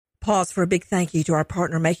Pause for a big thank you to our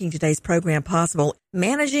partner making today's program possible.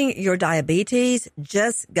 Managing your diabetes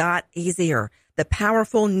just got easier. The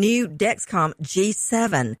powerful new Dexcom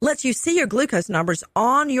G7 lets you see your glucose numbers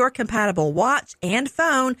on your compatible watch and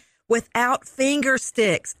phone without finger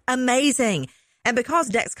sticks. Amazing. And because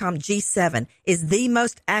Dexcom G7 is the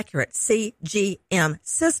most accurate CGM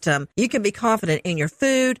system, you can be confident in your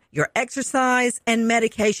food, your exercise, and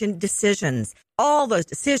medication decisions. All those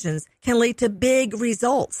decisions can lead to big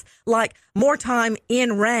results, like more time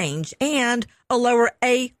in range and a lower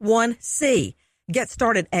A1C. Get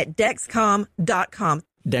started at Dexcom.com.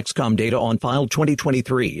 Dexcom data on file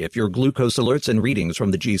 2023. If your glucose alerts and readings from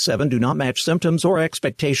the G7 do not match symptoms or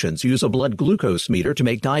expectations, use a blood glucose meter to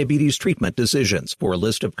make diabetes treatment decisions. For a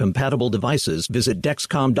list of compatible devices, visit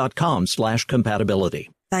Dexcom.com/compatibility.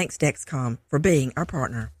 Thanks, Dexcom, for being our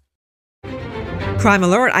partner. Crime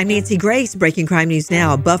Alert, I'm Nancy Grace. Breaking crime news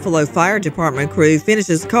now. A Buffalo Fire Department crew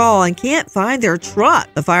finishes call and can't find their truck.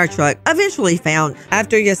 The fire truck eventually found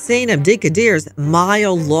after Yassine Abdikadir's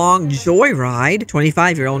mile-long joyride.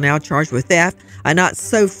 25-year-old now charged with theft. A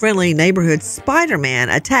not-so-friendly neighborhood Spider-Man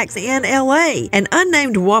attacks in L.A. An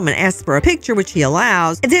unnamed woman asks for a picture, which he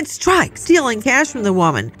allows, and then strikes, stealing cash from the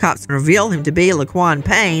woman. Cops reveal him to be Laquan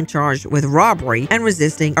Payne, charged with robbery and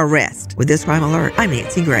resisting arrest. With this Crime Alert, I'm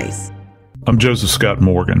Nancy Grace. I'm Joseph Scott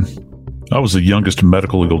Morgan. I was the youngest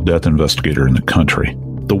medical legal death investigator in the country.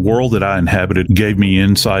 The world that I inhabited gave me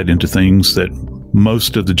insight into things that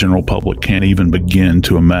most of the general public can't even begin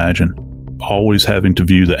to imagine, always having to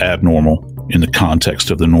view the abnormal in the context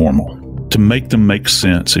of the normal, to make them make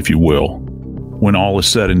sense, if you will. When all is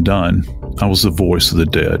said and done, I was the voice of the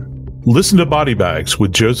dead. Listen to Body Bags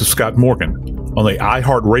with Joseph Scott Morgan on the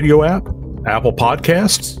iHeartRadio app, Apple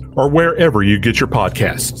Podcasts, or wherever you get your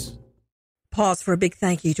podcasts. Pause for a big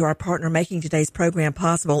thank you to our partner making today's program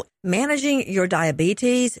possible. Managing your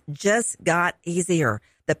diabetes just got easier.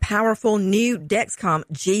 The powerful new Dexcom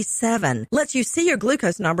G7 lets you see your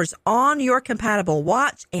glucose numbers on your compatible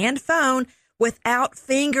watch and phone without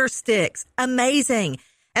finger sticks. Amazing.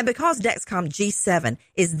 And because Dexcom G7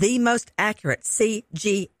 is the most accurate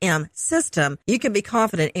CGM system, you can be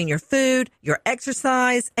confident in your food, your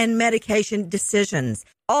exercise, and medication decisions.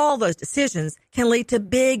 All those decisions can lead to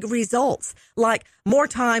big results, like more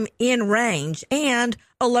time in range and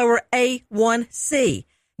a lower A1C.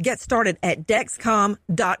 Get started at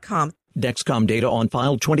Dexcom.com. Dexcom data on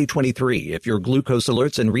file 2023. If your glucose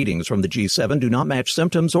alerts and readings from the G7 do not match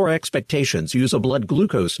symptoms or expectations, use a blood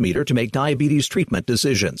glucose meter to make diabetes treatment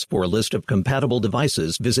decisions. For a list of compatible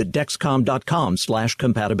devices, visit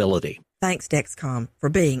Dexcom.com/compatibility. Thanks, Dexcom, for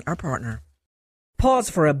being our partner. Pause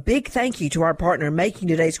for a big thank you to our partner making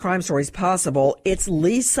today's crime stories possible. It's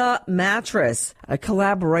Leesa Mattress, a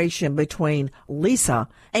collaboration between Leesa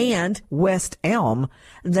and West Elm.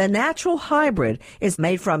 The natural hybrid is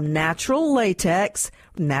made from natural latex,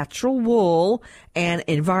 natural wool, and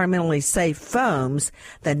environmentally safe foams.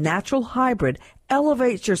 The natural hybrid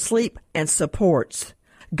elevates your sleep and supports.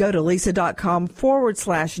 Go to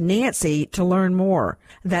Leesa.com/Nancy to learn more.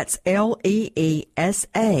 That's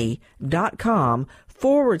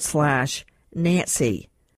LEESA.com/Nancy.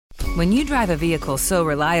 When you drive a vehicle so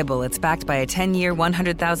reliable it's backed by a 10-year,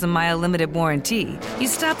 100,000-mile limited warranty, you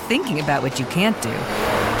stop thinking about what you can't do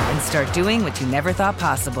and start doing what you never thought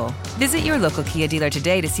possible. Visit your local Kia dealer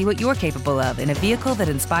today to see what you're capable of in a vehicle that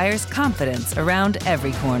inspires confidence around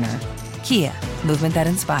every corner. Kia, movement that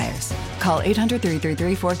inspires. Call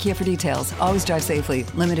 800-333-4KIA for details. Always drive safely.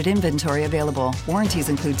 Limited inventory available. Warranties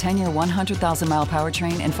include 10-year 100,000-mile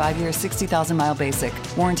powertrain and 5-year 60,000-mile basic.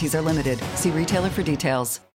 Warranties are limited. See retailer for details.